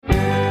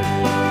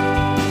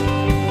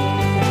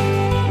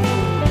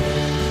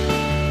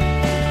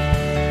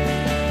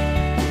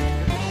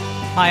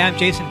Hi, I'm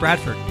Jason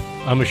Bradford.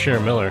 I'm Asher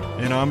Miller.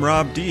 And I'm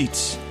Rob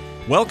Dietz.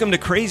 Welcome to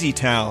Crazy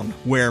Town,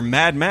 where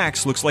Mad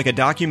Max looks like a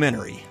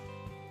documentary.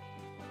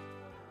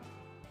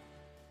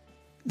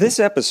 This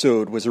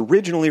episode was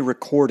originally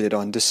recorded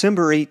on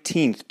December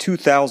 18th,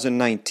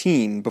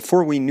 2019,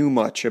 before we knew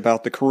much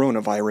about the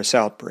coronavirus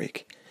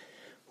outbreak.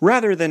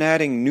 Rather than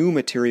adding new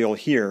material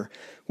here,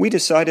 we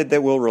decided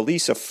that we'll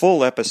release a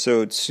full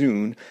episode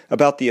soon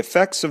about the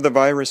effects of the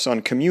virus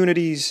on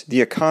communities, the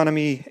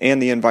economy,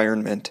 and the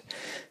environment.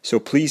 So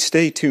please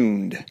stay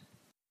tuned.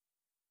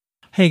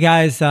 Hey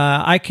guys,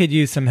 I could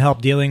use some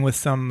help dealing with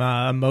some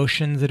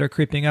emotions that are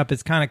creeping up.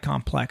 It's kind of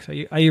complex.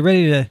 Are you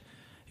ready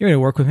to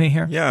work with me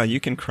here? Yeah,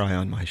 you can cry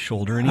on my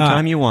shoulder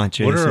anytime you want,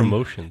 Jason. What are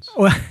emotions?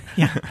 Well,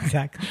 yeah,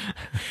 exactly.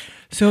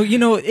 So,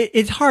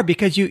 it's hard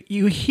because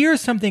you hear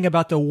something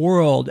about the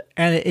world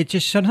and it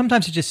just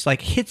sometimes it just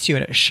like hits you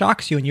and it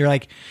shocks you and you're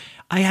like,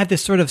 I have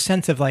this sort of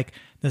sense of like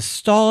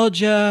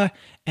nostalgia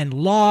and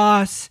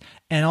loss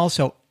and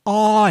also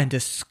awe and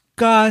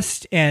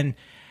disgust and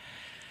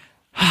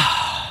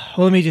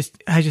well, I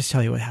just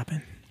tell you what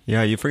happened.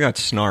 Yeah, you forgot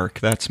snark.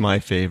 That's my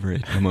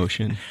favorite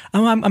emotion.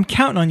 I'm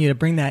counting on you to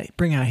bring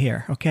out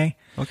here, okay?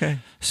 Okay.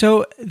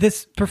 So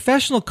this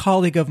professional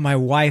colleague of my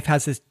wife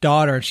has this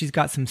daughter, and she's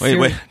got some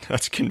Wait,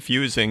 that's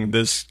confusing.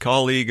 This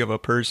colleague of a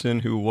person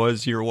who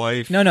was your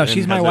wife? No,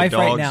 she's my wife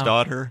right now.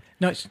 Daughter?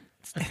 No,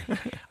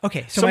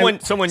 okay. So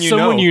someone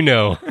you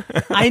know.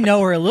 I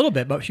know her a little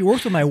bit, but she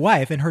works with my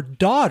wife, and her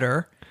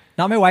daughter,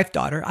 not my wife's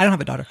daughter. I don't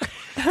have a daughter.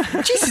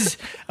 Jesus.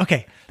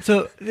 Okay.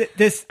 So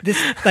this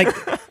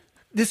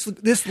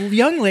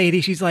young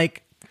lady, she's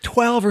like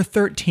 12 or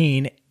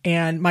 13,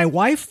 and my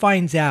wife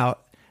finds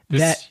out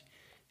that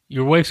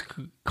your wife's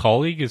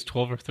colleague is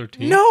 12 or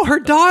 13? No, her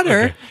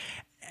daughter.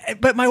 Okay.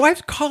 But my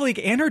wife's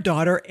colleague and her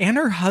daughter and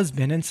her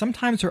husband and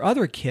sometimes her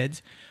other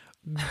kids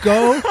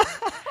go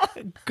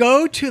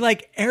to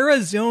like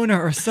Arizona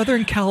or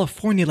Southern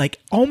California like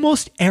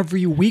almost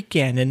every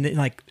weekend and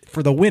like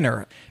for the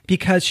winter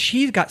because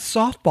she's got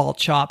softball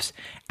chops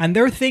and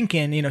they're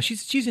thinking,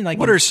 she's in like...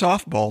 What are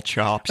softball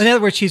chops? In other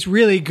words, she's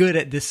really good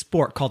at this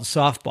sport called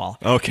softball.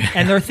 Okay.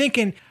 And they're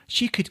thinking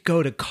she could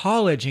go to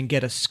college and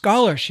get a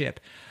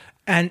scholarship.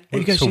 And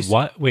because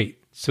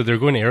so they're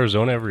going to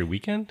Arizona every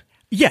weekend?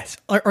 Yes,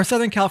 or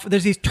Southern California.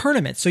 There's these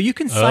tournaments, so you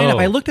can sign up.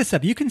 I looked this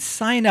up. You can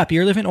sign up.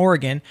 You live in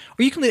Oregon,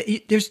 or you can.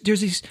 There's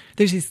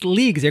these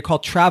leagues. They're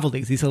called travel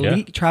leagues. These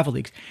elite travel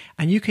leagues,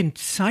 and you can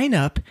sign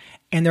up,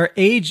 and they're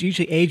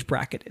usually age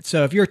bracketed.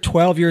 So if you're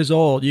 12 years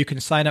old, you can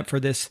sign up for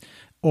this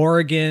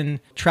Oregon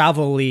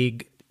Travel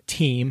League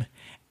team.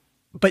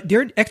 But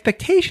their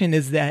expectation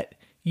is that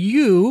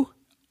you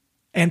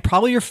and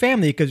probably your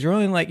family, because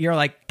you're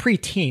like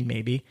preteen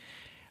maybe,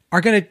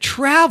 are going to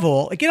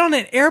travel, get on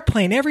an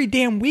airplane every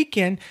damn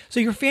weekend so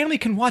your family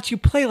can watch you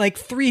play like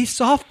 3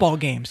 softball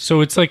games.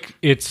 So it's like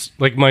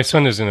my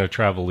son is in a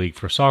travel league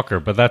for soccer,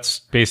 but that's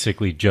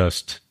basically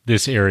just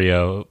this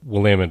area,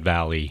 Willamette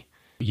Valley.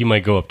 He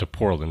might go up to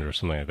Portland or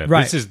something like that.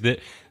 Right.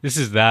 This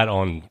is that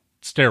on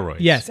steroids.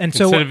 Yes, and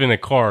instead so of in a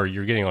car,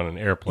 you're getting on an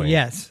airplane.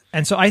 Yes,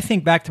 and so I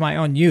think back to my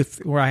own youth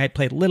where I had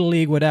played Little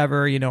League,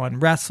 whatever,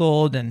 and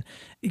wrestled, and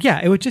yeah,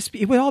 it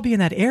would all be in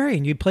that area,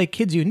 and you'd play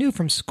kids you knew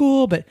from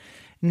school, but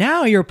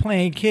now you're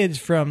playing kids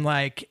from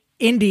like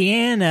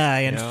Indiana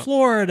and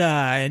Florida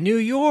and New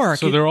York.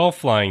 So they're all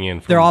flying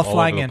in. From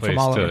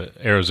all over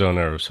to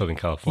Arizona or Southern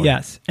California.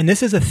 Yes, and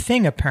this is a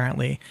thing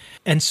apparently,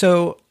 and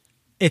so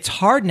it's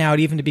hard now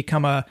to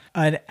become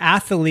an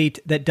athlete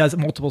that does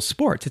multiple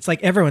sports. It's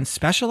like everyone's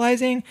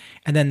specializing,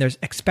 and then there's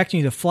expecting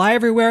you to fly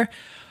everywhere,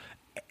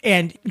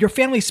 and your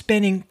family's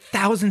spending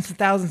thousands and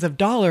thousands of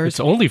dollars. It's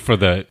only for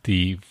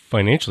the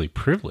financially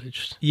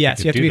privileged. Yes,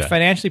 you have to be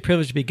financially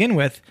privileged to begin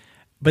with.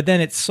 But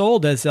then it's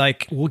sold as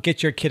like, we'll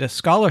get your kid a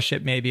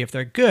scholarship maybe if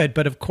they're good.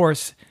 But of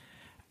course,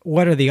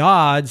 what are the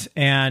odds?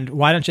 And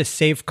why don't you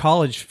save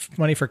college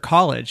money for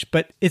college?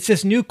 But it's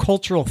this new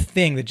cultural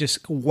thing that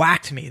just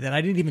whacked me that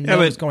I didn't even know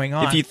was going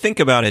on. If you think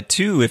about it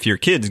too, if your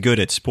kid's good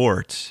at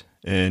sports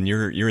and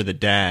you're the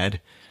dad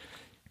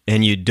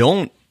and you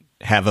don't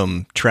have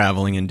them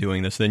traveling and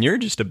doing this, then you're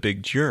just a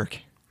big jerk.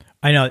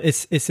 I know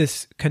it's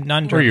this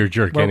conundrum. Or you're a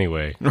jerk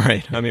anyway.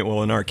 Right. I mean,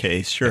 well, in our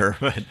case, sure.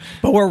 But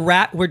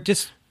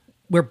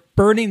we're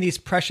burning these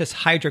precious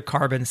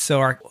hydrocarbons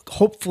so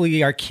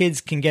hopefully our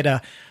kids can get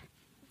a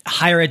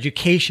higher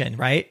education,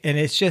 right? And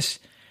it's just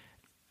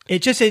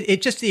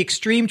the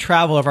extreme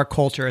travel of our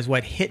culture is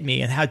what hit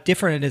me and how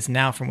different it is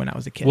now from when I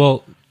was a kid.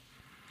 Well,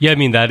 yeah, I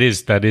mean that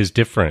is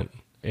different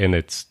and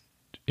it's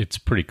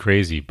pretty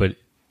crazy, but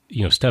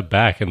step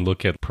back and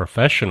look at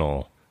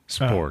professional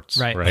sports,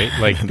 right?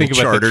 Like think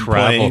about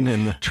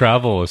the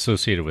travel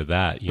associated with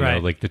that, you know,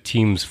 like the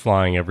teams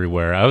flying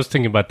everywhere. I was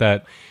thinking about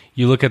that.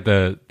 You look at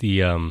the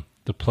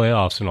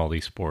playoffs in all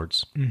these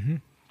sports,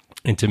 and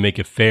to make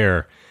it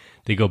fair,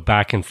 they go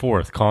back and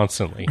forth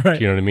constantly. Right.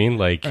 Do you know what I mean?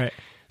 Like,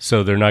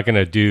 so they're not going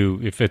to do,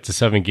 if it's a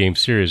 7-game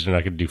series, they're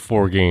not going to do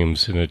 4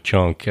 games in a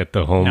chunk at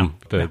the home,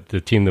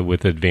 the team that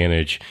with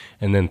advantage,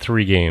 and then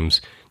 3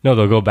 games. No,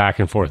 they'll go back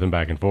and forth,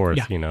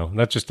 you know.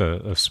 That's just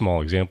a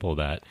small example of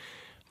that.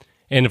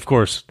 And of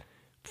course,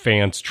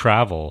 fans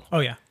travel. Oh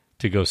yeah.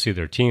 To go see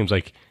their teams,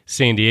 like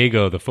San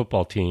Diego, the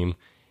football team.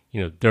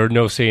 There are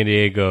no San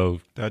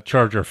Diego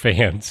Charger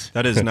fans.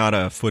 That is not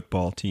a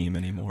football team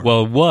anymore.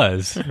 Well, it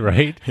was,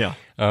 right? Yeah.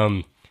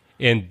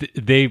 And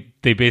they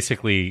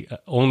basically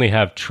only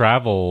have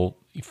travel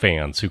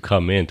fans who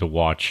come in to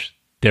watch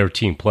their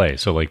team play.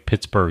 So like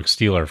Pittsburgh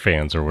Steelers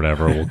fans or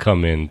whatever will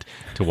come in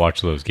to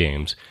watch those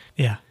games.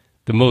 Yeah.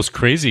 The most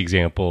crazy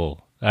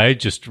example I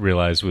just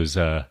realized was,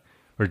 or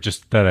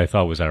just that I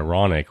thought was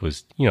ironic,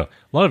 was, a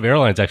lot of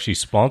airlines actually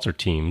sponsor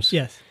teams.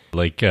 Yes.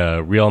 Like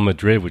Real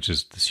Madrid, which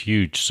is this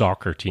huge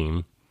soccer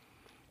team.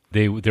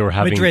 They were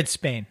having Madrid,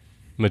 Spain.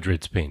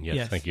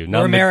 Yes, thank you.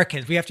 We're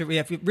Americans. We have to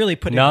really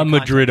put it not in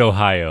Madrid,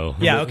 Ohio.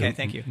 Yeah, okay,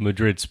 thank you.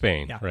 Madrid,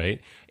 Spain, right?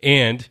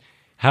 And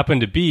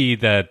happened to be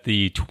that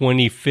the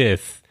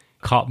 25th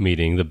COP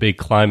meeting, the big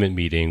climate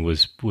meeting,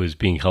 was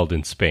being held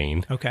in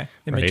Spain. Okay,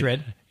 in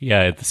Madrid.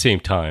 Yeah, at the same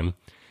time.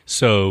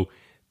 So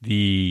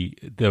the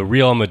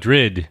Real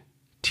Madrid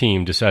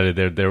team decided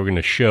they were going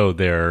to show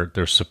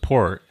their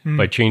support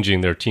by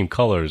changing their team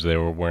colors. They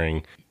were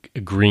wearing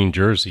green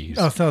jerseys.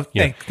 Oh, so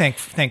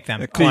thank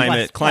them.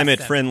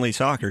 Climate friendly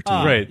soccer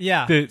team. Right.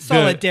 Yeah.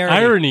 Solidarity.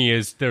 The irony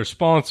is their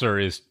sponsor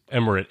is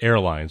Emirates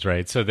Airlines,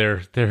 right? So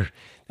they've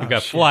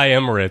got Fly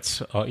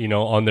Emirates,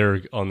 on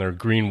their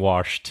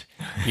greenwashed,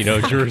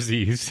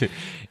 jerseys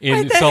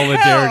in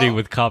solidarity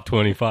with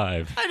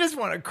COP25. I just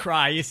want to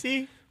cry, you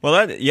see?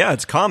 Well,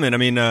 it's common. I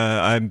mean,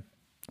 I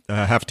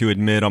have to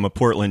admit I'm a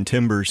Portland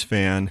Timbers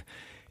fan,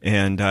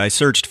 and I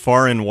searched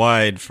far and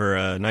wide for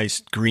a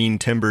nice green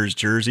Timbers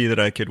jersey that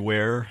I could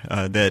wear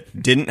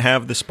that didn't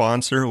have the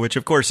sponsor, which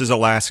of course is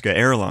Alaska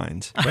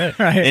Airlines. Right.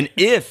 And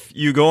if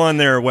you go on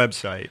their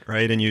website,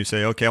 right, and you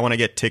say, okay, I want to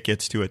get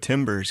tickets to a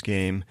Timbers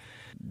game,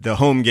 the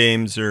home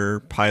games are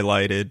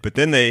highlighted, but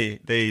then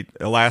they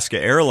Alaska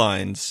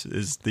Airlines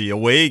is the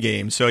away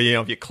game. So,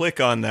 if you click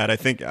on that, I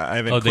think I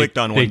haven't clicked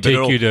on one, but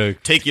it'll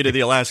take you to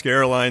the Alaska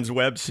Airlines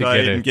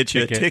website and get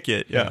you a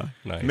ticket. Yeah.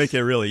 Nice. Make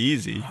it really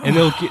easy. And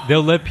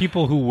they'll let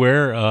people who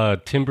wear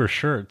Timber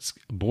shirts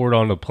board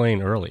on the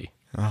plane early.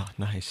 Oh,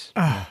 nice.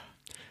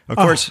 Of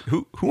course,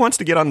 who wants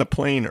to get on the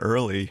plane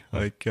early?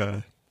 Like,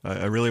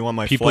 I really want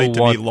my flight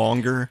to be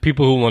longer.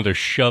 People who want to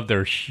shove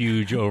their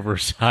huge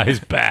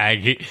oversized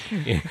bag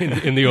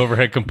in the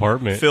overhead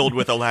compartment. Filled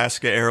with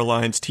Alaska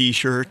Airlines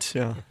T-shirts.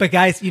 Yeah. But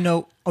guys,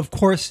 of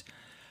course,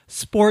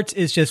 sports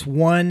is just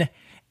one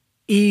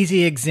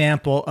easy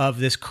example of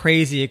this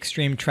crazy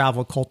extreme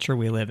travel culture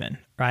we live in,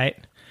 right?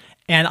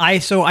 And I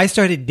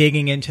started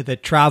digging into the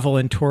travel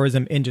and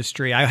tourism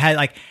industry. I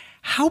had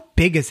how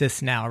big is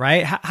this now,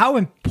 right? How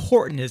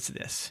important is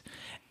this?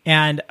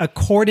 And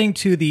according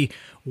to the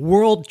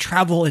World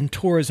Travel and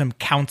Tourism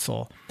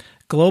Council,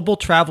 global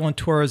travel and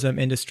tourism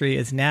industry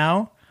is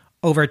now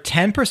over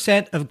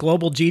 10% of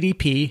global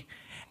GDP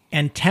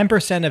and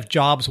 10% of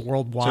jobs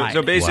worldwide.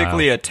 So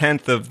basically a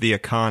tenth of the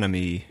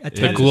economy.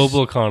 The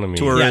global economy.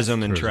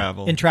 Tourism and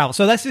travel. In travel.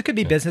 So it could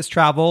be business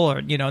travel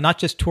or, not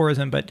just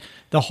tourism, but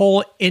the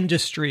whole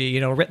industry,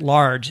 writ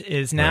large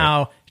is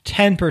now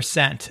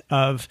 10%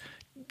 of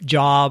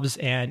jobs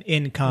and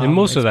income. And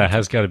most of that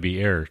has got to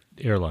be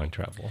airline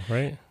travel,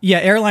 right? Yeah,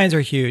 airlines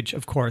are huge,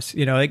 of course.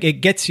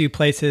 It gets you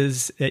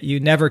places that you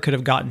never could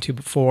have gotten to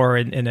before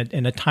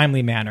in a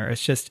timely manner.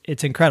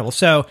 It's incredible.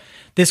 So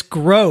this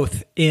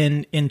growth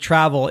in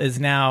travel is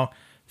now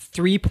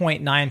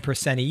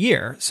 3.9% a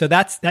year. So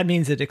that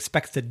means it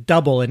expects to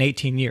double in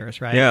 18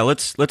 years, right? Yeah,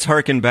 let's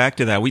harken back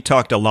to that. We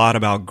talked a lot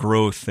about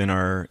growth in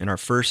our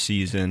first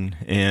season,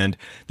 and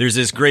there's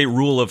this great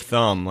rule of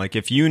thumb. Like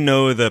if you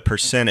know the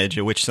percentage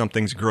at which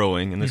something's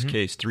growing, in this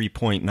case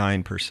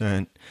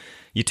 3.9%,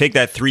 you take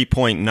that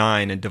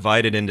 3.9 and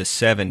divide it into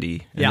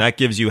 70, and that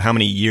gives you how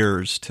many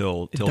years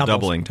till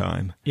doubling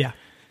time. Yeah.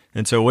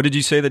 And so what did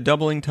you say the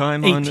doubling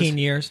time on this? 18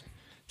 years.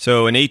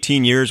 So in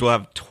 18 years, we'll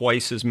have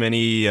twice as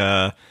many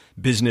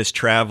business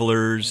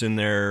travelers in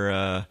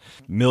their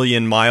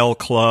million-mile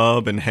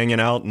club and hanging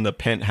out in the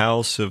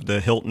penthouse of the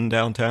Hilton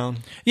downtown.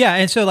 Yeah,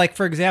 and so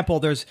for example,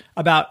 there's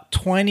about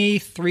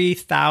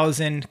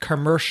 23,000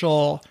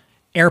 commercial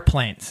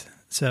airplanes.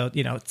 So,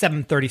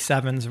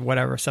 737s or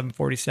whatever,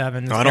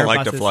 747s. No, I don't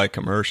like to fly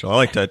commercial. I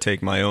like to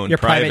take my own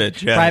private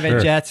jet.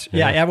 Private jets.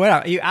 Yeah,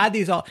 whatever. You add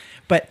these all,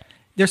 but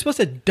they're supposed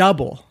to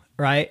double,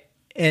 right?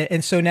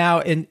 And so now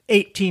in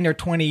 18 or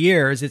 20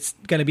 years, it's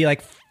going to be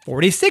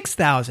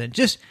 46,000.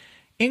 Just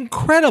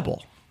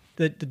incredible,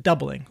 the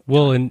doubling.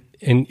 Well, and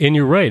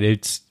you're right.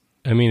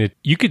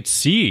 You could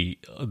see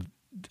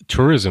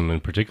tourism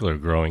in particular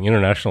growing,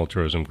 international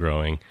tourism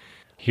growing.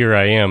 Here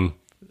I am,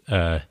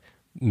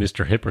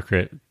 Mr.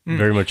 Hypocrite,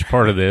 very much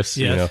part of this.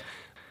 Yes.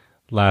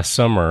 Last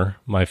summer,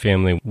 my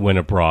family went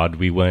abroad.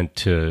 We went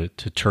to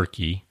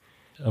Turkey,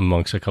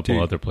 amongst a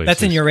couple other places.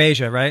 That's in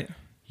Eurasia, right?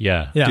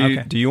 Yeah.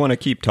 Do you want to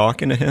keep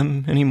talking to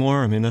him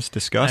anymore? I mean, that's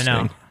disgusting.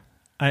 I know.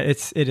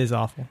 It is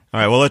awful. All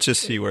right, well, let's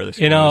just see where this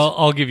goes. And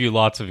I'll give you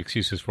lots of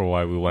excuses for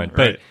why we went.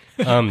 Right.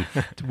 But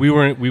we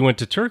went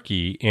to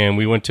Turkey, and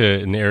we went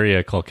to an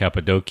area called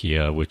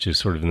Cappadocia, which is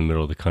sort of in the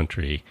middle of the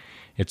country.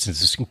 It's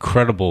this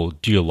incredible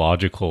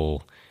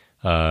geological,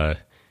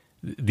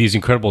 these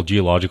incredible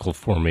geological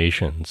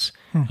formations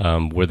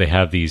where they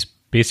have these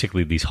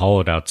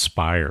hollowed out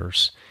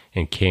spires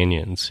and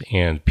canyons,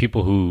 and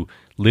people who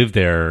live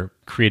there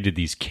created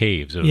these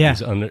caves, or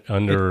these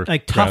under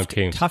like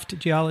caves. tuft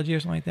geology or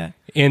something like that.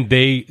 And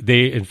they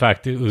in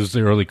fact, it was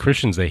the early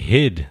Christians. They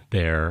hid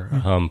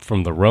there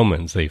from the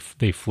Romans. They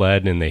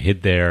fled and they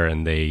hid there,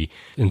 and they,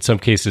 in some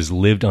cases,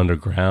 lived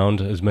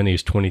underground. As many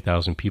as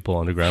 20,000 people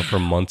underground for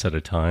months at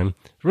a time.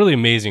 Really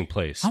amazing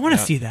place. I want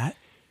to see that.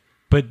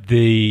 But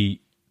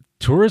the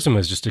tourism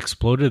has just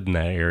exploded in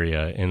that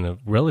area in a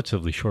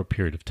relatively short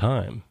period of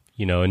time.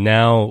 And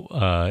now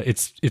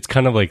it's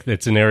kind of like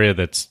it's an area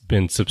that's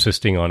been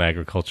subsisting on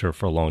agriculture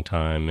for a long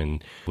time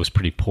and was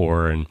pretty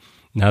poor. And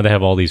now they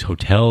have all these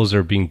hotels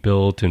are being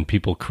built and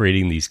people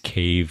creating these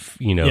cave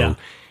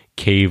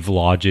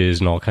lodges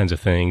and all kinds of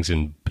things,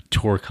 and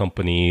tour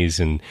companies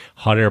and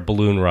hot air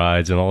balloon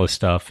rides and all this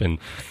stuff. And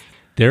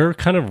they're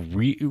kind of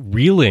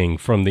reeling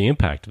from the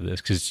impact of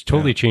this because it's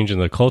totally changing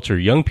the culture.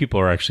 Young people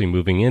are actually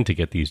moving in to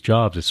get these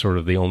jobs. It's sort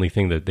of the only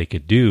thing that they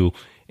could do.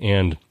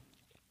 And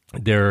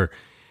they're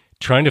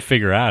trying to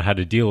figure out how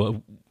to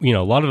deal. A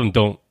lot of them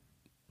don't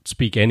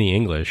speak any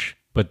English,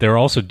 but they're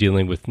also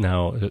dealing with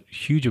now a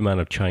huge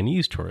amount of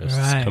Chinese tourists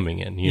coming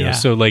in. You know,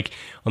 so like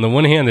on the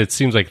one hand, it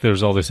seems like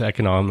there's all this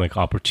economic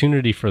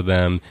opportunity for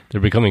them.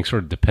 They're becoming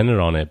sort of dependent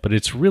on it, but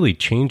it's really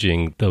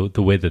changing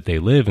the way that they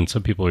live. And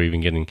some people are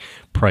even getting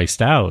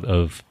priced out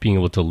of being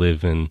able to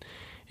live in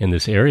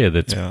this area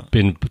that's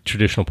been a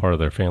traditional part of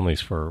their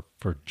families for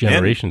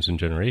generations and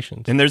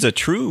generations. And there's a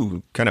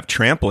true kind of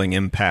trampling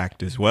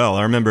impact as well.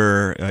 I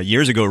remember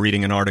years ago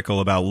reading an article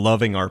about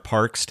loving our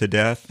parks to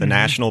death, the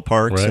national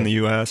parks in the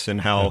U.S.,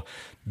 and how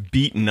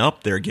beaten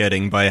up they're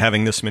getting by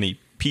having this many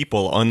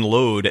people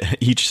unload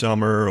each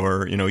summer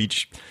or,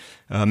 each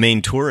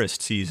main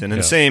tourist season.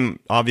 And the same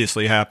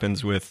obviously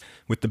happens with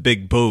the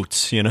big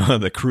boats,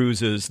 the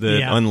cruises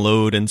that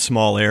unload in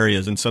small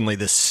areas, and suddenly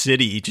the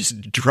city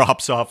just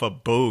drops off a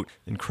boat.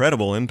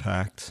 Incredible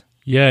impact.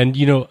 Yeah, and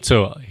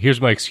so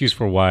here's my excuse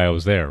for why I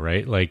was there,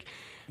 right? Like,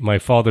 my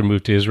father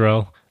moved to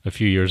Israel a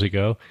few years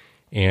ago,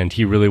 and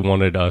he really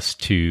wanted us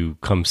to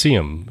come see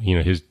him,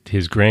 his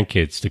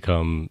grandkids to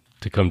come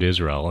to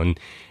Israel. And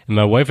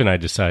my wife and I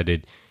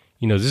decided,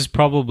 this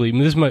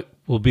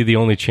will be the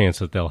only chance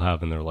that they'll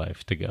have in their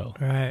life to go,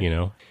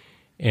 right.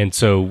 And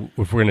so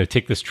if we're going to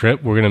take this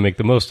trip, we're going to make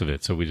the most of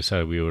it. So we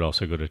decided we would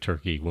also go to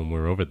Turkey when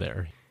we're over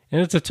there. And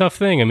it's a tough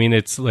thing. I mean,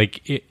 it's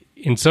like,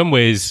 in some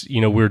ways,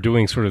 we're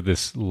doing sort of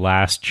this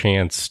last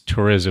chance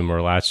tourism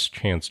or last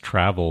chance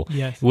travel.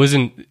 Yes. It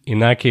wasn't, in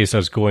that case, I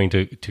was going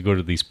to go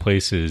to these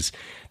places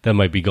that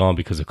might be gone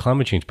because of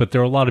climate change. But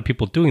there are a lot of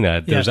people doing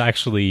that. There's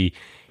actually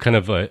kind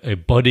of a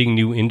budding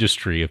new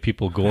industry of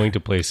people going to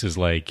places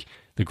like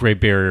the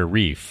Great Barrier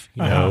Reef,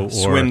 or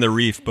swim the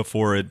reef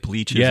before it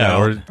bleaches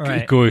out,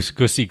 or go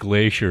see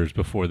glaciers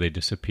before they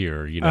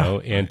disappear,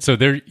 And so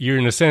you're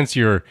in a sense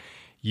you're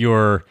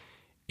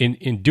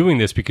in doing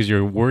this because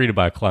you're worried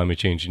about climate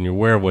change and you're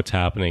aware of what's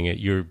happening.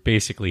 You're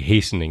basically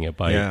hastening it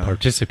by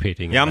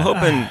participating. Yeah, I'm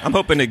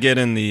hoping to get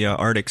in the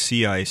Arctic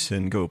sea ice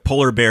and go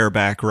polar bear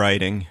back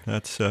riding.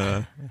 That's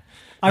a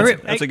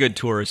good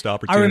tourist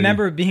opportunity. I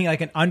remember being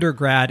like an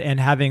undergrad and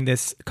having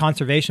this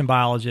conservation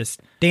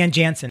biologist, Dan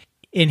Jansen.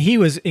 And he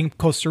was in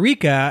Costa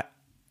Rica,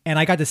 and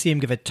I got to see him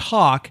give a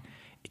talk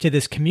to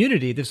this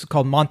community. This is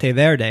called Monte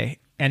Verde,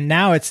 and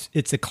now it's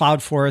a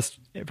cloud forest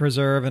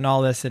preserve and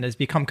all this, and it's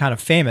become kind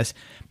of famous.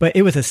 But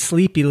it was a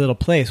sleepy little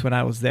place when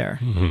I was there.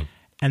 Mm-hmm.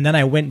 And then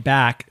I went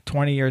back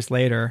 20 years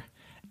later,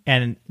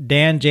 and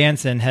Dan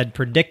Jansen had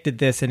predicted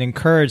this and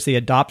encouraged the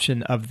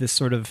adoption of this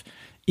sort of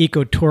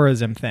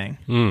ecotourism thing.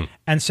 Mm.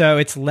 And so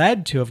it's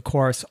led to, of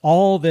course,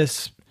 all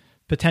this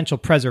potential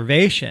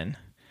preservation.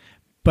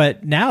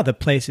 But now the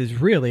place is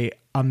really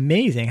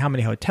amazing how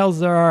many hotels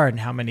there are and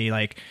how many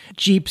like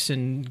jeeps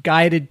and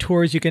guided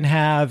tours you can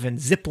have and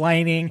zip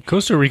lining.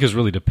 Costa Rica is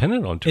really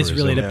dependent on tourism. It's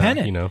really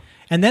dependent.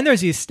 And then there's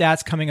these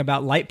stats coming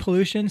about light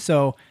pollution.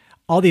 So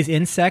all these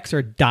insects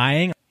are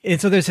dying. And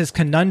so there's this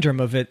conundrum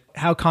of it,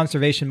 how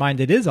conservation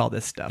minded is all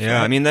this stuff. Yeah,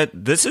 right? I mean,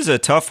 this is a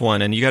tough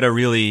one, and you got to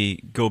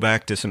really go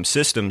back to some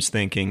systems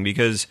thinking,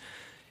 because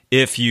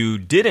if you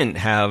didn't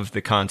have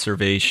the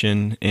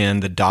conservation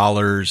and the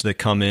dollars that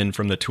come in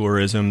from the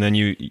tourism, then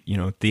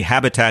the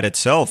habitat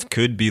itself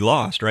could be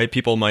lost, right?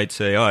 People might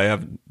say, "Oh, I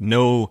have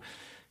no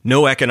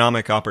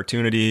economic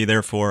opportunity,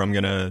 therefore I'm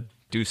going to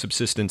do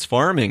subsistence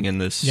farming in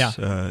this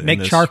charcoal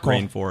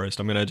rainforest.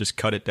 I'm going to just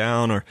cut it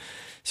down."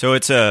 So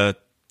it's I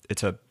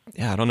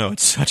don't know.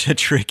 It's such a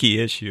tricky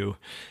issue.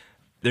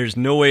 There's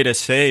no way to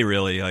say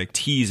really, like,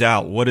 tease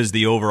out what is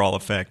the overall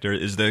effect, or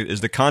is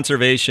the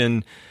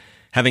conservation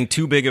having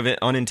too big of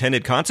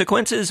unintended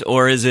consequences,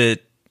 or is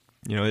it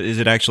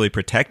actually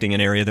protecting an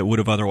area that would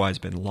have otherwise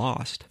been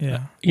lost?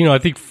 Yeah. I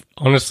think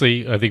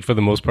for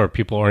the most part,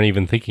 people aren't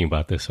even thinking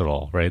about this at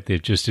all, right?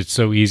 It's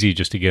so easy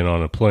just to get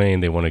on a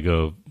plane. They want to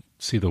go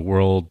see the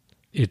world.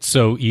 It's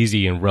so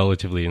easy and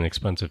relatively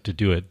inexpensive to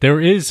do it.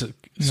 There is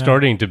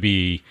starting to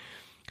be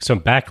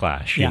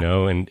backlash, you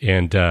know, and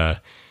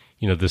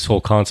you know, this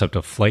whole concept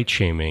of flight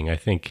shaming. I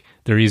think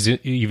there is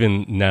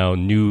even now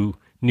new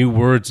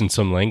words in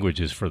some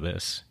languages for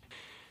this.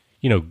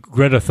 You know,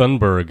 Greta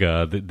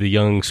Thunberg, the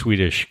young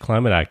Swedish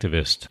climate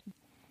activist,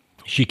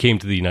 she came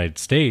to the United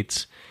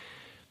States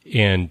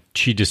and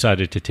she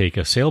decided to take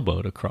a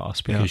sailboat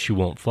across because she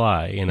won't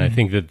fly. And I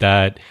think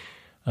that,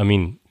 I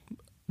mean,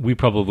 we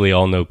probably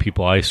all know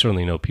people, I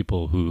certainly know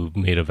people who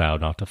made a vow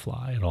not to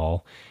fly at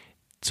all.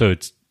 So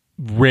it's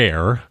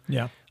rare,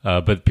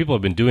 but people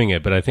have been doing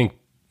it. But I think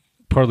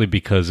partly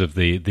because of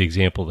the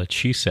example that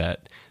she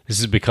set, this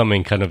is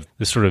becoming kind of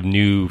this sort of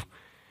new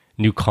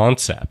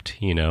concept,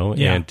 you know,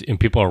 and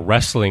people are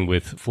wrestling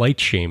with flight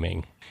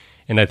shaming.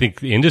 And I think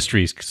the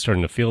industry is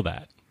starting to feel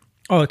that.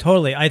 Oh,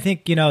 totally. I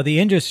think, you know, the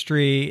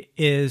industry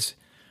is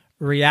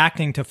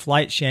reacting to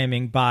flight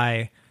shaming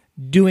by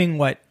doing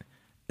what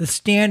the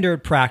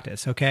standard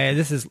practice, okay?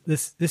 This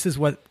is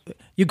what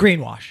you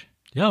greenwash.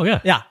 Oh,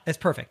 yeah. Yeah, it's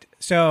perfect.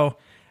 So,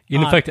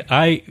 in fact,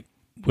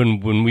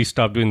 when we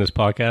stop doing this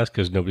podcast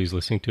because nobody's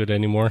listening to it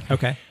anymore.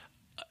 Okay.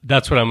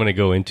 That's what I'm going to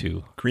go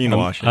into.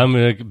 Greenwashing. I'm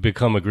going to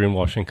become a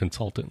greenwashing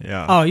consultant.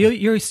 Yeah. Oh,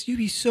 you'd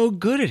be so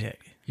good at it.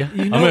 Yeah.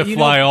 I'm going to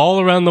fly all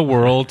around the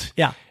world.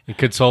 Yeah. And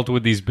consult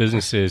with these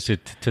businesses to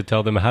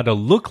tell them how to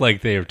look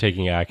like they are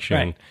taking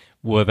action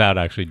without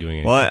actually doing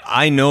anything. Well,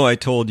 I know I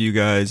told you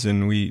guys,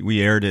 and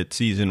we aired it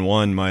season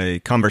 1, my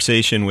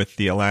conversation with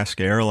the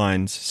Alaska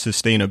Airlines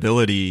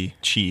sustainability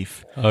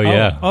chief. Oh,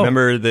 yeah. Oh.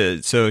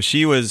 Remember so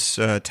she was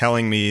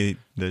telling me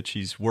that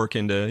she's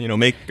working to, you know,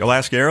 make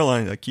Alaska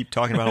Airlines. I keep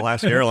talking about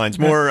Alaska Airlines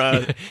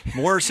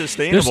more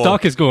sustainable. Their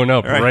stock is going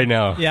up right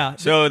now. Yeah.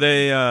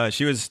 So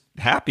she was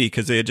happy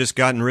because they had just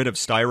gotten rid of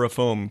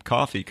styrofoam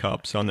coffee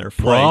cups on their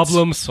flights.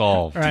 Problem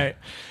solved. Right.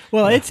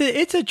 Well, it's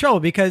a trouble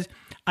because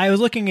I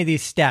was looking at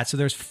these stats. So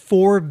there's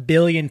 4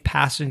 billion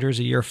passengers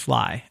a year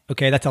fly.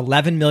 Okay, that's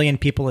 11 million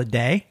people a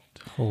day.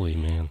 Holy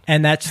man.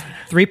 And that's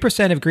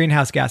 3% of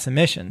greenhouse gas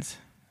emissions.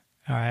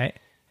 All right.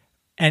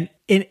 And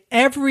in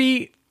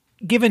every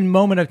given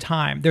moment of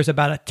time, there's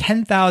about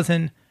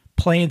 10,000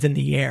 planes in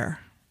the air,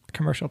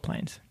 commercial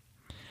planes.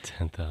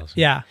 10,000.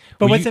 Yeah.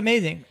 But what's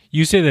amazing?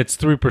 You say that's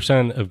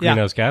 3% of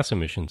greenhouse gas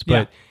emissions,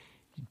 but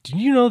do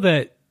you know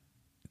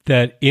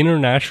that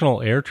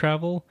international air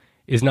travel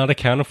is not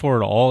accounted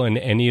for at all in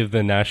any of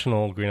the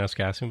national greenhouse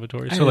gas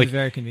inventories? So, like,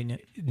 very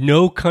convenient.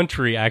 No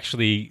country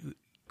actually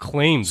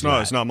claims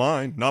that. It's not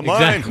mine. Not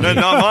Exactly. mine.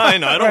 Not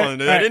mine. I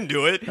don't. I didn't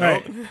do it.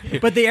 Right. No.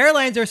 But the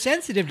airlines are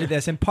sensitive to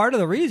this, and part of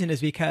the reason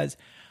is because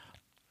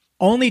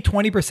only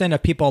 20%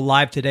 of people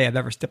alive today have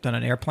ever stepped on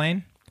an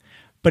airplane.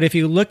 But if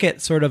you look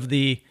at sort of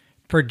the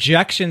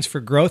projections for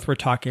growth we're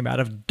talking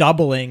about of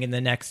doubling in the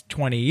next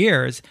 20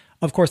 years,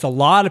 of course, a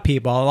lot of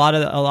people, a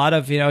lot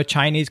of you know,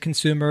 Chinese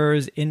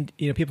consumers,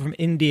 people from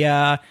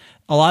India,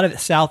 a lot of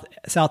South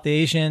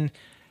Asian,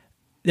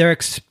 they're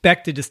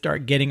expected to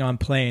start getting on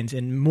planes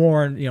in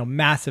more, you know,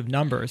 massive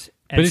numbers.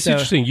 And but it's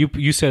interesting.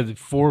 You said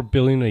 4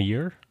 billion a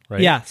year,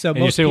 right? Yeah. So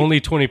and you say only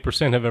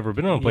 20% have ever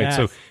been on a plane. Yes.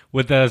 So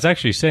what that is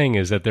actually saying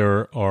is that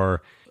there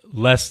are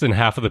less than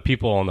half of the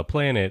people on the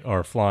planet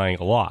are flying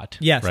a lot.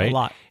 Yes, right? a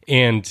lot.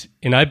 And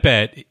I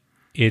bet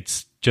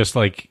it's just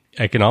like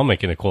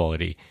economic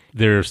inequality.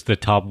 There's the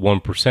top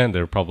 1%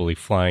 that are probably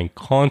flying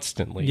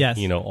constantly. Yes,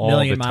 you know, all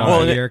million the time.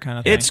 miles a year kind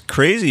of thing. It's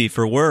crazy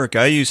for work.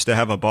 I used to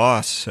have a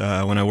boss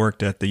when I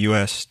worked at the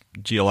U.S.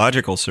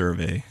 Geological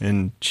Survey,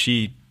 and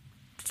she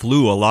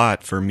flew a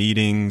lot for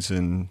meetings,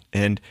 and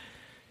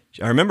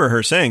I remember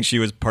her saying she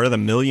was part of the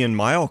Million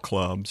Mile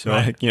Club. So,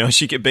 right. you know,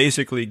 she could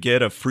basically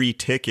get a free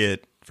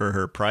ticket for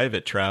her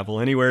private travel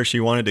anywhere she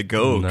wanted to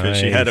go because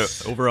she had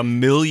over a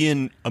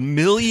million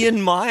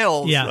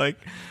miles. Yeah. Like,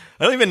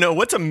 I don't even know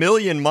what's a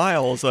million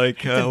miles.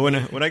 Like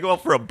when I go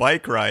out for a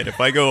bike ride,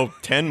 if I go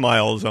 10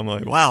 miles, I'm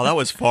like, wow, that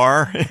was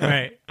far.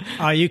 Right.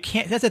 You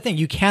can't. That's the thing.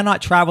 You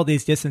cannot travel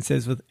these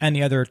distances with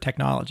any other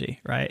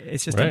technology. Right.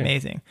 It's just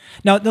amazing.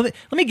 Now, let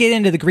me get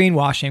into the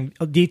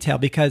greenwashing detail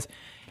because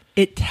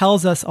it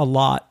tells us a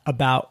lot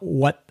about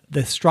what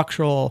the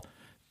structural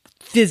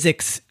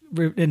physics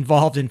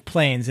involved in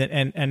planes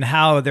and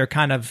how they're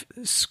kind of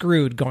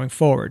screwed going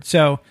forward.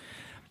 So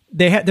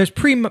there's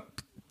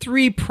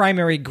three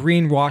primary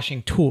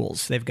greenwashing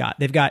tools they've got.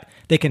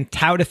 They can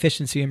tout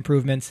efficiency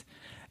improvements,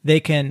 they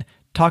can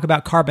talk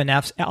about carbon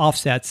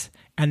offsets,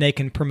 and they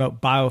can promote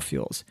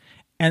biofuels.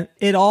 And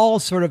it all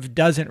sort of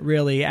doesn't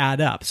really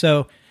add up.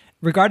 So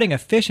regarding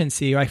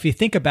efficiency, if you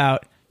think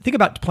about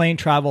plane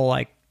travel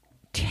like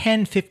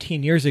 10,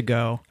 15 years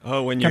ago.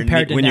 Oh, when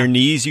your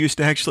knees used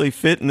to actually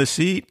fit in the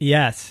seat?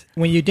 Yes.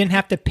 When you didn't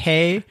have to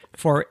pay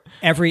for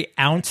every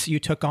ounce you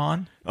took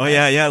on. Oh,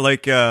 yeah.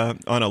 Like on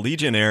a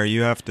Legion Air,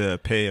 you have to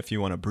pay if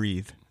you want to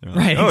breathe.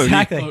 Right,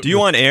 exactly. Do you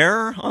want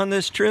air on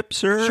this trip,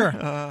 sir?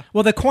 Sure.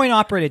 Well, the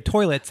coin-operated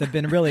toilets have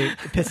been really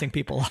pissing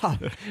people off.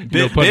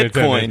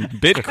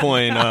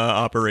 Bitcoin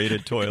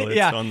operated toilets.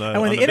 Yeah, on the,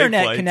 and when on the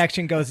internet flights.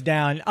 connection goes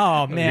down,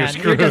 oh man,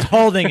 you're just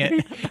holding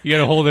it. You got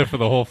to hold it for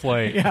the whole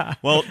flight. Yeah.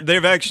 Well,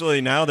 they're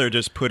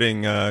just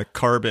putting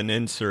carbon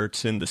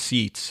inserts in the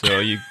seats,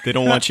 so they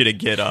don't want you to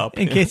get up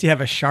in case you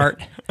have a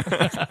shart.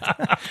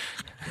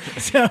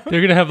 So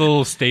they're gonna have the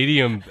little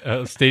stadium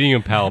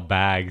pal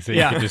bags that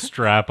you can just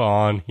strap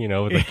on,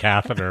 with a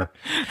catheter.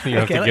 You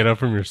have to get up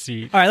from your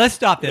seat. All right, let's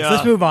stop this. Yeah.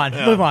 Let's move on.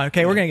 Move on.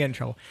 Okay, we're gonna get in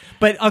trouble.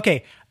 But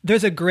okay,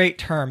 there's a great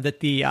term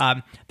that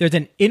there's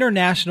an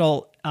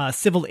international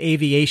civil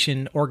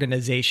aviation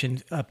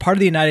organization, part of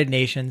the United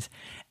Nations,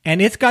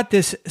 and it's got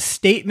this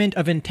statement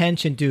of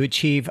intention to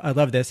achieve. I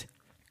love this: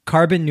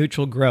 carbon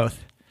neutral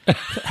growth.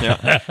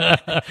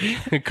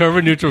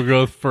 Carbon neutral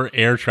growth for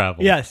air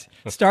travel. Yes,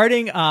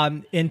 starting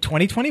in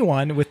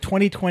 2021 with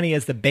 2020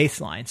 as the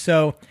baseline.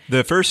 So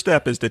the first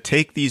step is to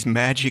take these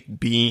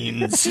magic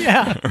beans.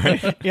 Yeah,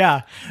 right?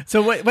 Yeah.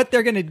 So what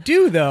they're going to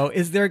do though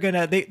is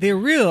they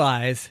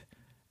realize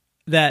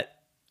that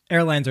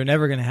airlines are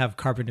never going to have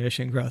carbon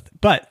emission growth,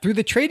 but through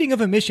the trading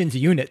of emissions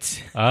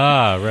units.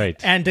 Right.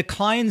 And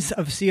declines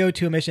of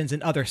CO2 emissions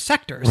in other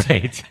sectors.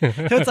 Right. So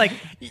it's like,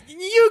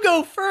 you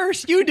go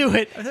first, you do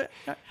it.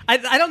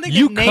 I don't think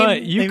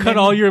you cut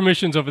all your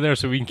emissions over there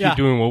so we can keep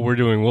doing what we're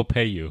doing. We'll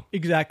pay you.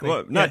 Exactly.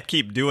 Well, not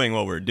keep doing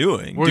what we're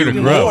doing. We're going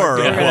to grow.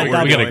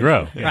 We're going to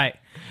grow. Yeah. Right.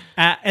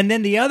 And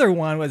then the other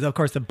one was, of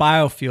course, the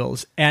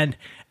biofuels.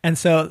 And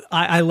so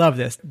I love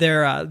this.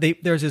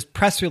 There's this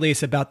press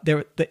release about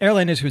the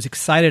airline industry was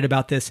excited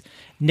about this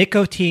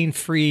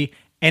nicotine-free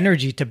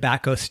energy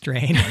tobacco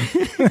strain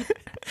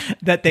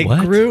that they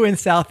grew in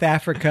South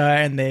Africa,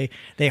 and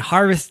they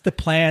harvest the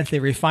plants, they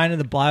refine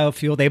the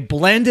biofuel, they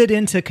blend it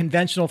into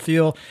conventional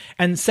fuel,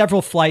 and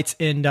several flights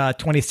in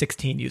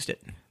 2016 used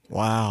it.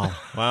 Wow.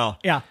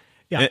 Yeah.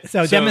 Yeah,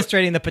 so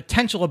demonstrating the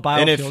potential of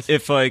biofuels.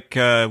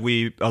 And if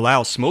we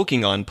allow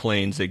smoking on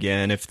planes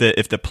again, if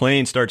the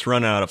plane starts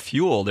running out of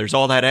fuel, there's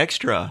all that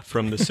extra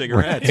from the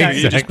cigarettes. Right.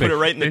 You just put it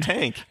right in the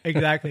tank.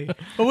 Exactly.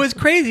 But what's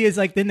crazy is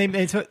like then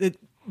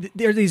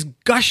there are these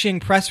gushing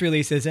press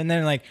releases, and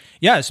then like,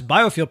 yes,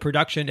 biofuel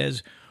production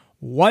is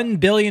 1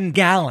 billion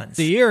gallons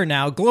a year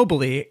now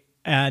globally,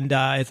 and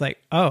it's like,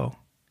 oh,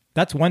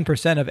 that's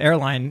 1% of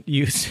airline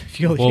use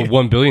fuel. Well,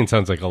 1 billion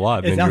sounds like a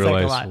lot. It sounds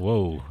like a lot.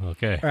 Whoa,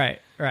 okay. Right.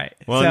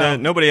 Well,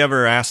 nobody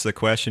ever asks the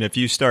question, if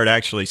you start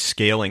actually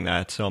scaling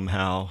that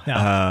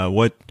somehow,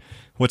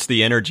 what's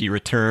the energy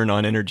return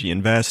on energy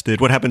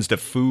invested? What happens to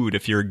food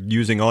if you're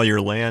using all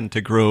your land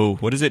to grow,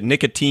 what is it,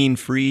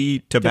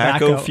 nicotine-free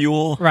tobacco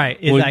fuel? Right.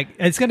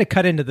 It's going to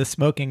cut into the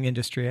smoking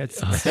industry. It's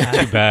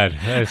too bad.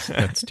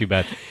 That's too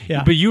bad.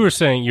 Yeah. But you're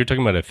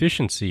talking about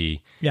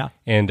efficiency. Yeah.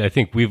 And I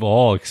think we've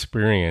all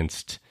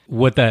experienced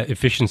what that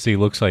efficiency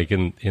looks like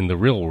in the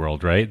real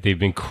world, right? They've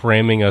been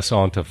cramming us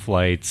onto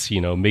flights,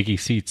 making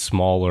seats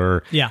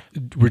smaller,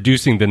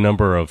 reducing the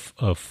number of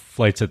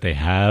flights that they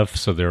have.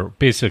 So they're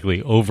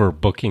basically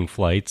overbooking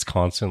flights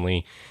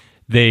constantly.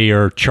 They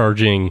are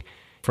charging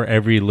for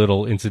every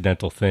little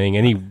incidental thing.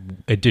 Any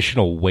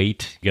additional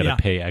weight, you got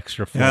to pay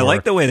extra for. Yeah, I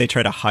like the way they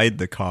try to hide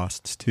the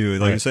costs too.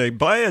 Like you say,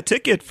 buy a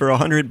ticket for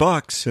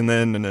 $100, and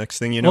then the next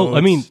thing you know,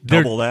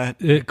 double that.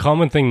 The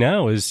common thing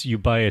now is you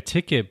buy a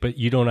ticket, but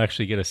you don't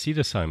actually get a seat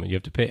assignment. You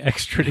have to pay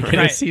extra to get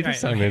a seat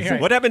assignment. Right.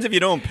 What happens if you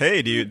don't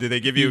pay? Do they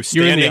give you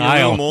standing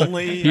room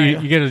only?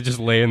 You got to just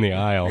lay in the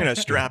aisle. We're going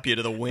to strap you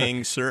to the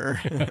wing, sir.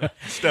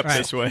 Step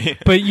this way.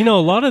 But a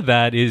lot of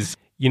that is.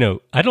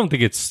 I don't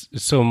think it's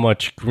so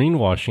much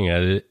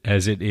greenwashing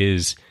as it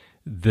is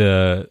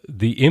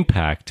the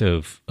impact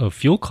of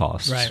fuel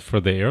costs for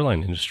the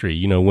airline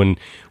industry. When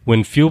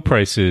oil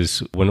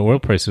prices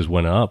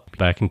went up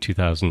back in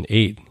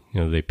 2008,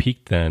 they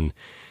peaked then.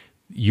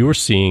 You're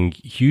seeing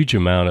huge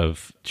amount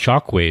of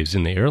shockwaves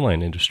in the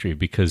airline industry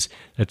because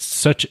that's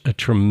such a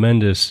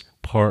tremendous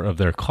part of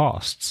their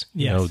costs.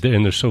 Yes.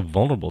 And they're so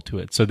vulnerable to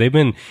it. So they've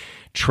been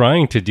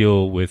trying to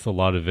deal with a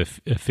lot of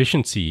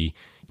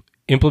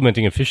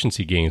implementing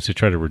efficiency gains to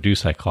try to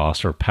reduce that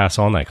cost or pass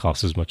on that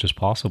cost as much as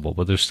possible,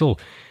 but they're still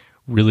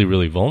really,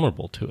 really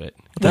vulnerable to it.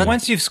 But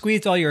once you've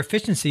squeezed all your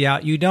efficiency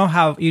out, you don't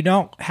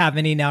have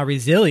any now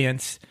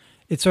resilience.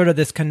 It's sort of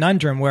this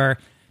conundrum where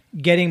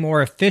getting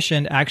more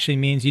efficient actually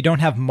means you don't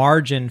have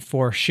margin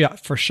for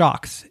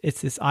shocks.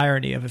 It's this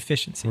irony of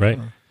efficiency. Right.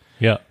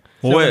 Yeah.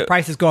 So when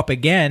prices go up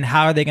again,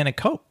 how are they going to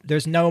cope?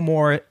 There's no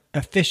more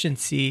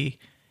efficiency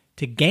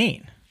to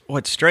gain.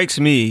 What strikes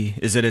me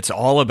is that it's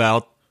all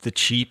about the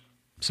cheap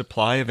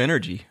supply of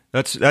energy.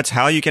 That's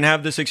how you can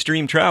have this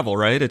extreme travel,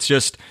 right? It's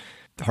just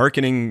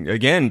hearkening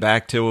again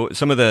back to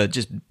some of the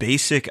just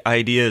basic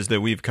ideas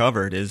that we've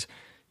covered is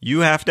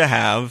you have to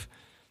have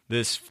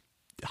this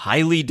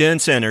highly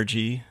dense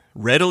energy,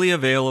 readily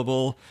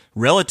available,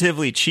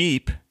 relatively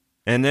cheap,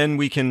 and then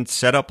we can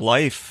set up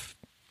life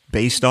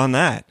based on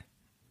that,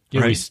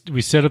 Yeah, right?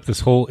 we set up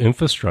this whole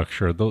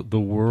infrastructure. The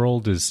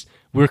world is,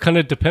 we're kind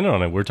of dependent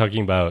on it. We're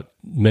talking about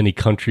many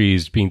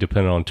countries being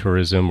dependent on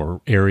tourism,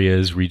 or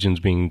areas, regions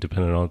being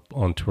dependent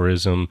on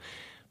tourism.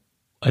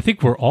 I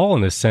think we're all,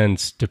 in a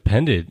sense,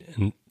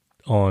 dependent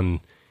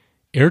on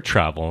air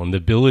travel and the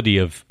ability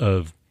of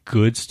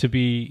goods to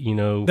be,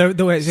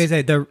 the way they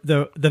say,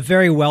 the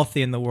very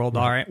wealthy in the world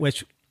are,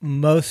 which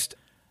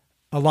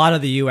a lot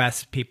of the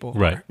U.S. people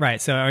are,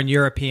 right? So, and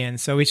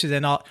Europeans. So we should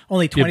then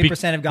only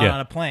 20% have gone on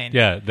a plane.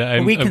 Yeah,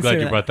 I'm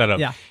glad you brought that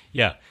up.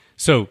 Yeah.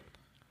 So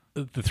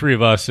the three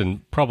of us,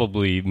 and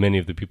probably many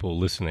of the people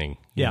listening,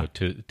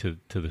 to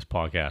this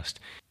podcast,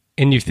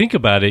 and you think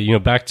about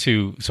it, back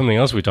to something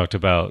else we talked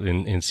about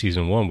in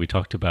season 1. We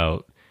talked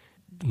about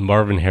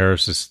Marvin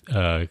Harris's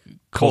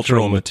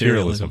cultural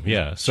materialism.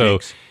 Yeah. So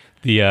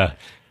the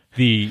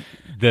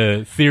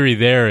theory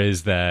there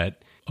is that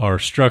our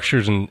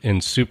structures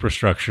and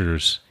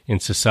superstructures in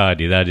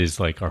society, that is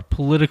like our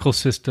political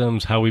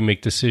systems, how we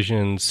make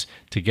decisions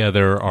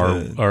together,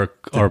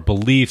 our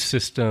belief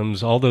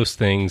systems, all those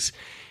things,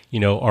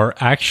 are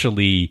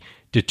actually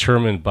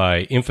determined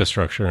by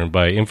infrastructure. And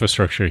by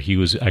infrastructure, he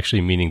was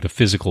actually meaning the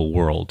physical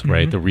world,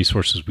 right? The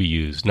resources we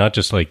use, not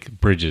just like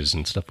bridges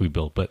and stuff we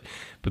built, but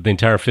the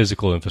entire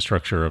physical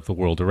infrastructure of the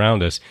world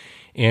around us.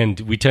 And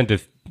we tend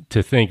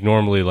to think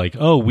normally like,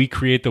 oh, we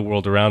create the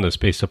world around us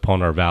based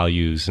upon our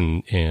values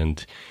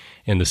and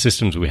the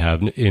systems we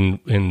have.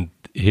 In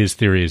his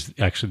theory is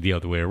actually the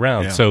other way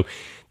around. Yeah. So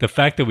the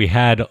fact that we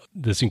had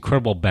this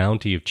incredible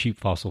bounty of cheap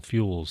fossil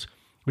fuels,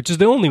 which is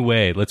the only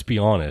way, let's be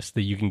honest,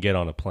 that you can get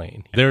on a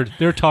plane.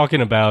 They're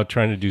talking about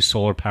trying to do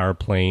solar power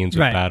planes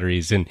with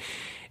batteries, and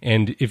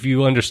if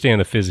you understand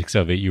the physics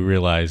of it, you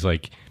realize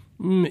like,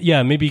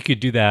 maybe you could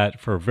do that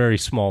for a very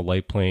small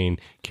light plane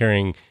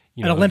carrying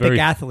an Olympic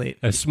athlete,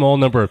 a small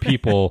number of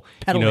people,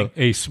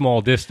 a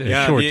small distance,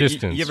 short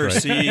distance. You ever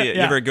you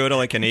ever go to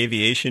like an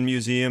aviation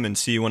museum and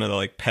see one of the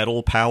like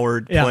pedal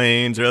powered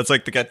planes, or it's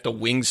like they got the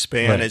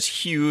wingspan, it's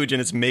huge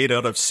and it's made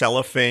out of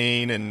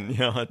cellophane, and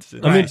it's.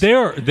 I mean,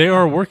 they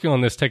are working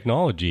on this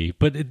technology,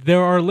 but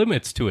there are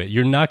limits to it.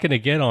 You're not going to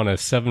get on a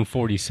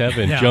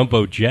 747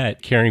 jumbo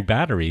jet carrying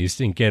batteries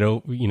and get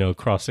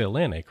across the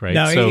Atlantic, right?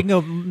 No, you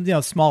can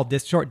go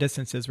short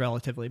distances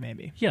relatively,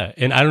 maybe. Yeah,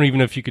 and I don't even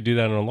know if you could do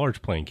that on a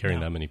large plane carrying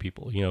that many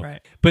people,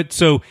 Right. But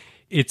so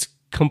it's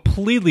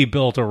completely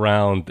built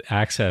around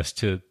access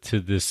to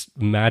this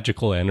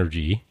magical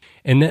energy.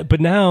 But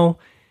now,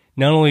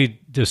 not only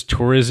does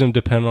tourism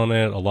depend on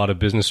it, a lot of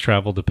business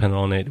travel depend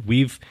on it.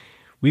 We've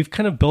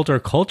kind of built our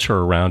culture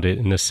around it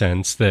in the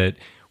sense that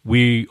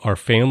our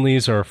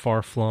families are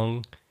far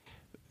flung,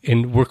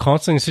 and we're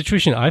constantly in a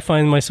situation. I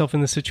find myself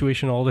in this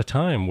situation all the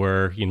time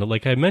where,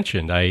 like I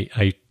mentioned,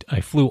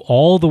 I flew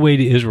all the way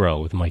to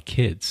Israel with my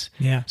kids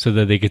so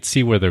that they could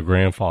see where their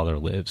grandfather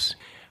lives.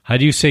 How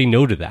do you say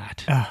no to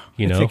that?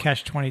 It's a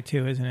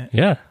catch-22, isn't it?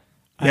 Yeah.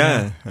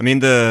 Yeah. I mean,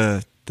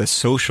 the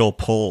social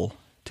pull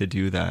to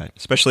do that,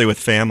 especially with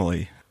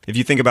family. If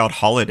you think about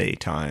holiday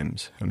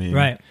times, I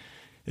mean,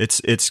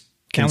 it's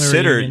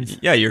considered,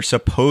 you're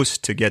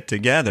supposed to get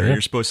together.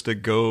 You're supposed to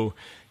go.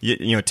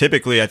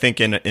 Typically, I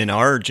think in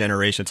our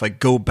generation, it's like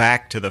go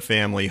back to the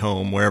family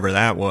home, wherever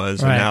that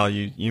was. And now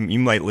you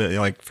might live,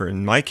 like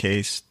in my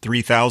case,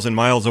 3,000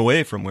 miles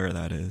away from where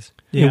that is.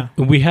 Yeah.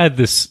 We had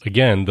this,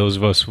 again, those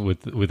of us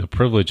with the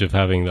privilege of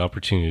having the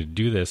opportunity to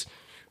do this,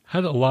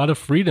 had a lot of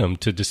freedom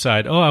to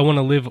decide, I want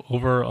to live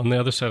over on the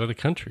other side of the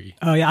country.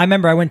 Oh, yeah. I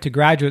remember I went to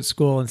graduate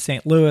school in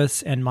St.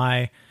 Louis, and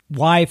my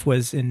wife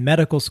was in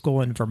medical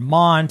school in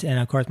Vermont. And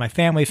of course, my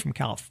family's from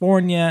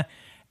California.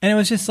 And it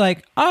was just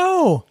like,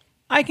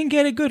 I can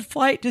get a good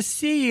flight to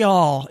see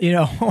y'all,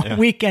 a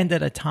weekend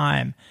at a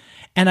time.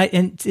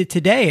 And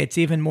today it's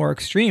even more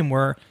extreme,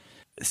 where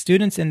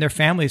students and their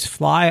families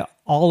fly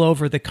all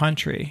over the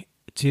country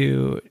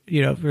to,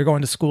 we're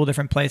going to school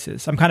different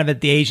places. I'm kind of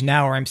at the age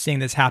now where I'm seeing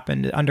this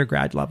happen at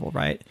undergrad level,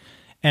 right?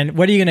 And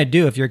what are you going to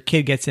do if your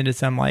kid gets into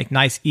some like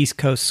nice East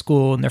Coast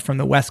school and they're from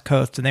the West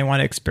Coast and they want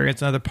to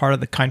experience another part of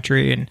the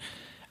country? And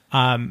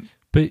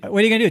but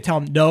what are you going to do? Tell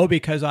them no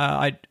because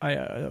I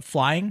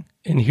flying?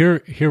 And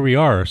here we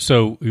are.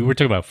 So we were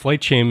talking about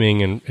flight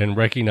shaming and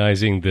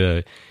recognizing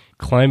the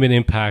climate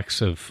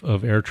impacts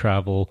of air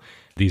travel,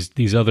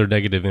 these other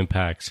negative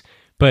impacts.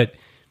 But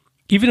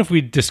even if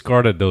we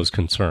discarded those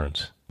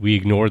concerns, we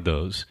ignored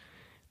those,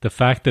 the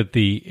fact that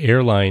the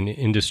airline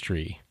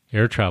industry,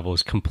 air travel,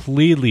 is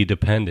completely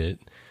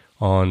dependent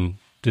on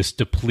this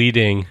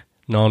depleting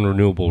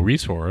non-renewable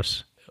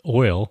resource,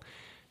 oil,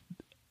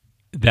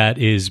 that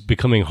is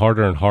becoming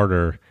harder and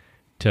harder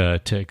to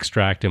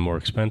extract and more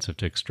expensive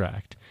to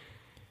extract.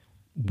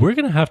 We're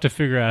going to have to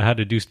figure out how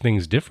to do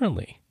things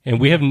differently. And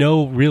we have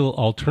no real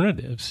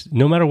alternatives,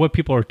 no matter what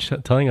people are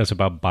telling us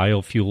about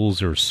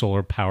biofuels or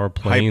solar power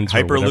planes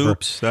or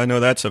Hyperloops. I know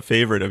that's a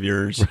favorite of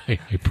yours. Right,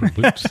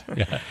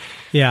 Hyperloops.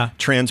 Yeah.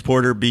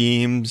 Transporter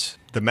beams.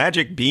 The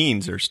magic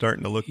beans are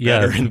starting to look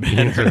better and better.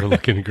 Beans are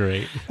looking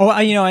great.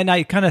 And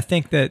I kind of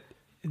think that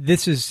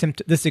this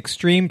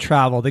extreme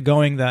travel, the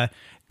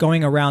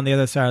going around the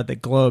other side of the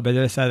globe, the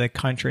other side of the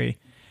country,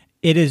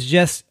 it is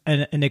just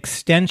an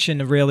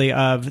extension, really,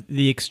 of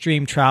the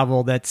extreme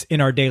travel that's in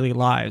our daily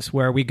lives,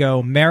 where we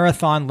go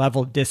marathon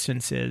level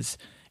distances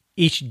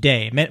each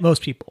day.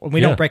 Most people, and we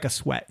don't break a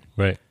sweat.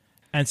 Right.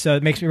 And so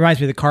it reminds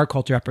me of the car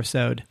culture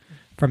episode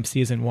from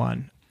season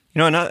 1.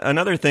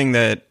 Another thing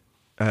that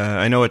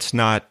I know it's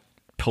not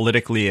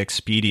politically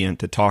expedient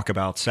to talk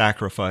about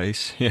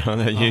sacrifice,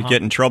 that you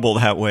get in trouble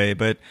that way,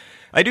 but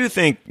I do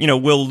think,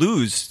 we'll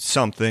lose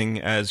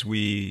something as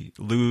we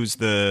lose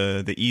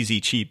the easy,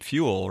 cheap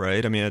fuel,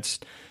 right? I mean, it's,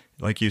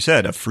 like you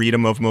said, a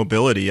freedom of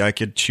mobility. I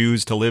could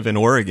choose to live in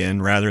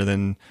Oregon rather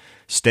than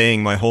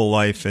staying my whole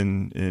life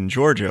in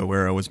Georgia,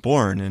 where I was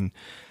born. And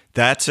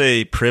that's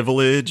a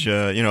privilege.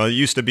 It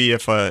used to be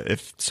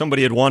if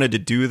somebody had wanted to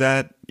do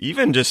that,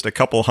 even just a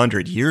couple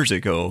hundred years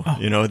ago,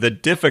 the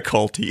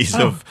difficulties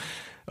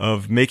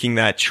of making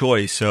that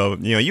choice. So,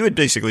 you would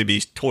basically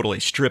be totally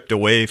stripped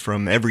away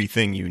from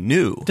everything you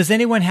knew. Does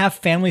anyone have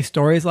family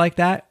stories like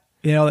that?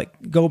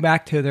 Go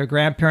back to their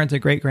grandparents or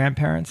great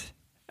grandparents?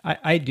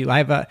 I do.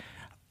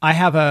 I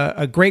have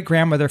a great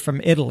grandmother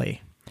from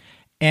Italy,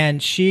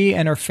 and she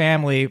and her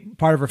family,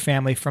 part of her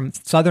family from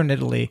southern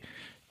Italy,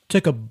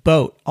 took a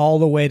boat all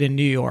the way to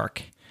New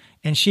York.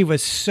 And she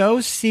was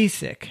so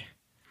seasick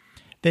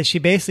that she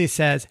basically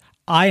says,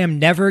 I am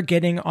never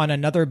getting on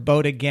another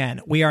boat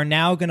again. We are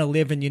now going to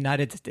live in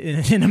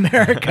in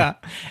America.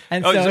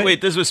 And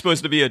wait, this was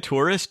supposed to be a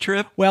tourist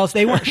trip? Well,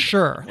 they weren't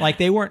sure.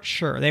 They weren't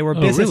sure. They were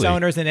business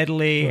owners in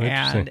Italy,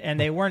 and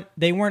they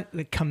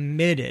weren't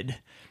committed.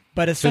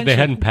 But essentially, so they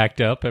hadn't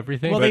packed up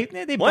everything. Well,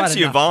 they once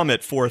you enough.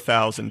 Vomit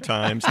 4,000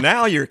 times,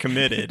 now you're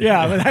committed.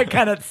 Yeah, but that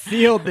kind of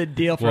sealed the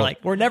deal for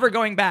we're never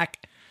going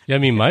back. Yeah, I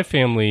mean, my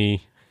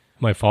family,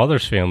 my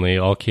father's family,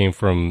 all came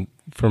from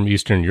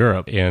Eastern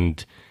Europe,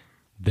 and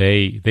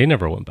they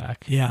never went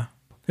back. Yeah,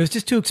 it was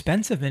just too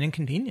expensive and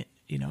inconvenient.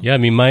 Yeah, I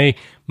mean,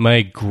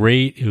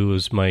 it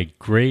was my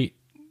great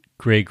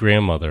great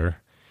grandmother.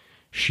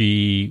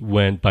 She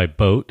went by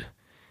boat.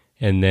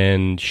 And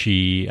then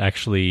she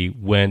actually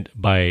went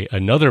by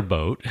another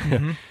boat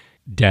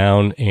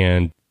down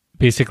and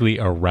basically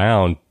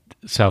around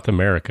South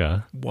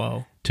America.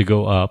 Whoa. To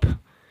go up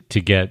to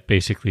get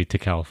basically to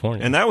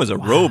California. And that was a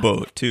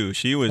rowboat, too.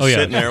 She was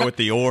sitting there with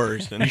the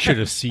oars. You should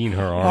have seen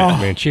her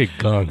arms, man. She had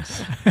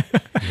guns.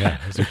 Yeah,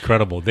 it was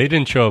incredible. They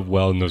didn't show up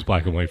well in those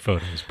black and white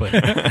photos,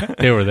 but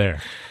they were there.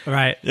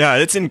 Right. Yeah,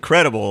 it's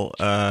incredible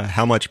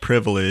how much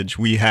privilege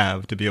we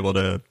have to be able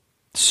to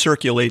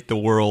circulate the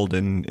world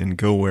and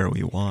go where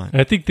we want. And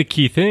I think the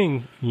key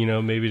thing,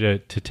 maybe to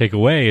take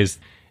away is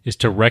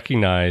to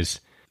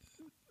recognize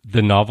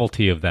the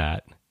novelty of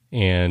that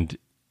and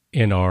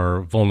in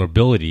our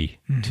vulnerability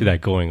to that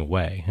going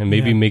away, and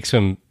maybe make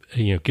some,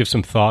 give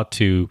some thought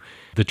to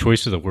the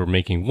choices that we're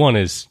making. One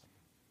is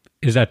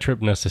that trip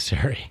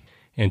necessary?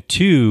 And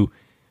two,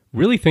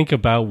 really think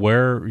about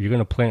where you're going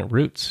to plant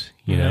roots,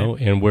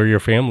 and where your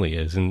family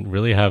is, and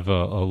really have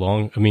a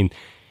long,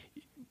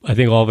 I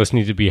think all of us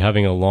need to be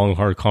having a long,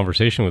 hard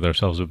conversation with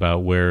ourselves about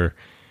where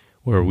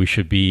we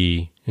should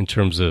be in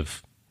terms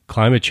of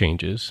climate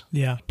changes.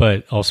 Yeah.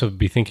 But also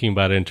be thinking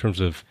about it in terms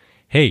of,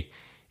 hey,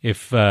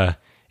 if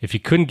you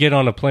couldn't get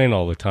on a plane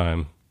all the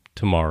time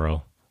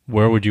tomorrow,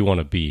 where would you want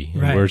to be?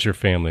 And where's your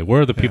family?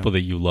 Where are the people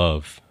that you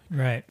love?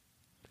 Right.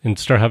 And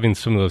start having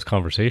some of those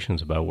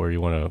conversations about where you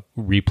want to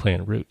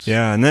replant roots.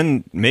 Yeah, and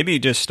then maybe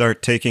just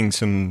start taking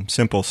some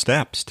simple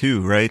steps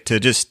too, right? To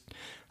just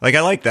I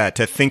like that,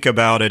 to think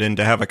about it and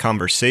to have a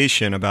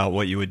conversation about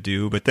what you would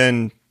do, but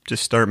then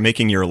just start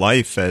making your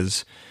life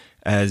as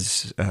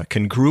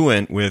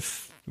congruent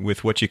with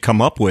what you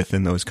come up with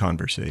in those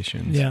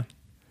conversations. Yeah.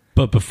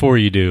 But before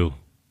you do,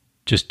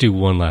 just do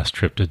one last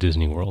trip to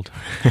Disney World.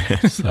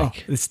 It's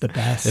the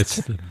best. It's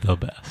the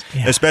best.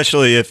 Yeah.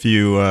 Especially if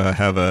you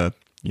have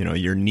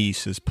your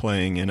niece is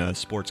playing in a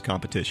sports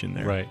competition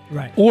there.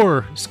 Right.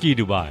 Or Ski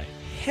Dubai.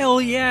 Hell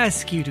yeah,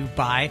 Ski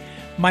Dubai.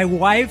 My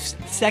wife's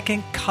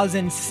second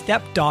cousin's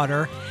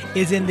stepdaughter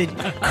is in the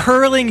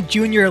curling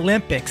junior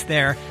Olympics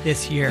there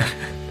this year.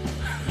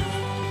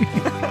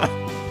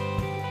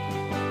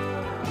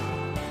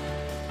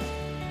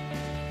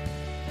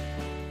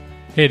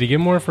 Hey, to get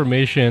more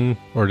information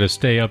or to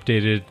stay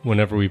updated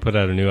whenever we put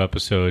out a new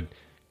episode,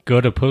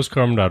 go to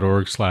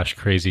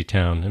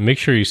postcarm.org/crazytown and make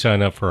sure you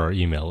sign up for our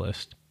email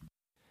list.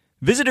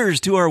 Visitors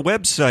to our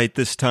website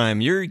this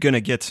time, you're going to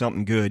get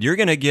something good. You're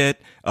going to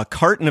get a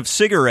carton of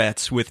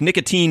cigarettes with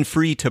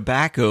nicotine-free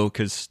tobacco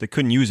because they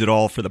couldn't use it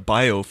all for the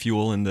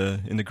biofuel in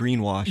the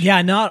greenwash.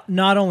 Yeah, not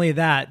only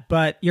that,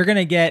 but you're going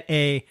to get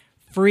a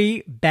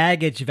free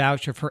baggage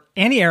voucher for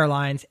any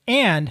airlines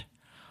and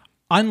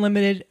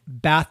unlimited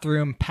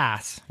bathroom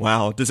pass.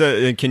 Wow.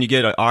 Can you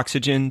get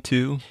oxygen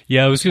too?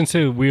 Yeah, I was going to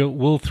say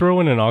we'll throw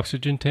in an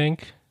oxygen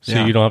tank.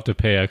 So you don't have to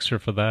pay extra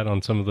for that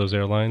on some of those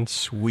airlines.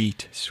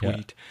 Sweet. Yeah.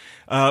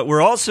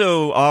 We're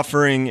also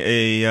offering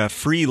a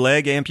free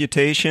leg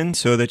amputation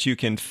so that you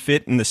can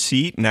fit in the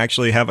seat and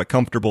actually have a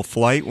comfortable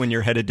flight when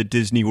you're headed to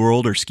Disney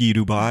World or Ski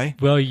Dubai.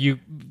 Well,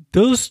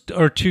 Those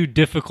are two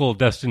difficult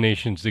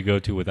destinations to go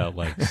to without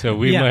legs. So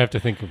we might have to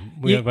think.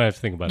 Might have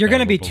to think about. You're going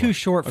to be too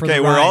short for. Okay,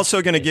 the we're ride.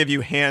 also going to give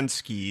you hand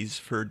skis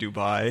for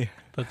Dubai.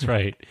 That's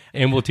right,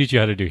 and we'll teach you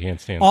how to do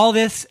handstands. All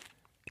this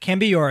can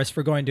be yours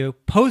for going to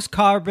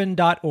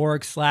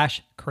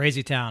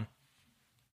postcarbon.org/crazytown.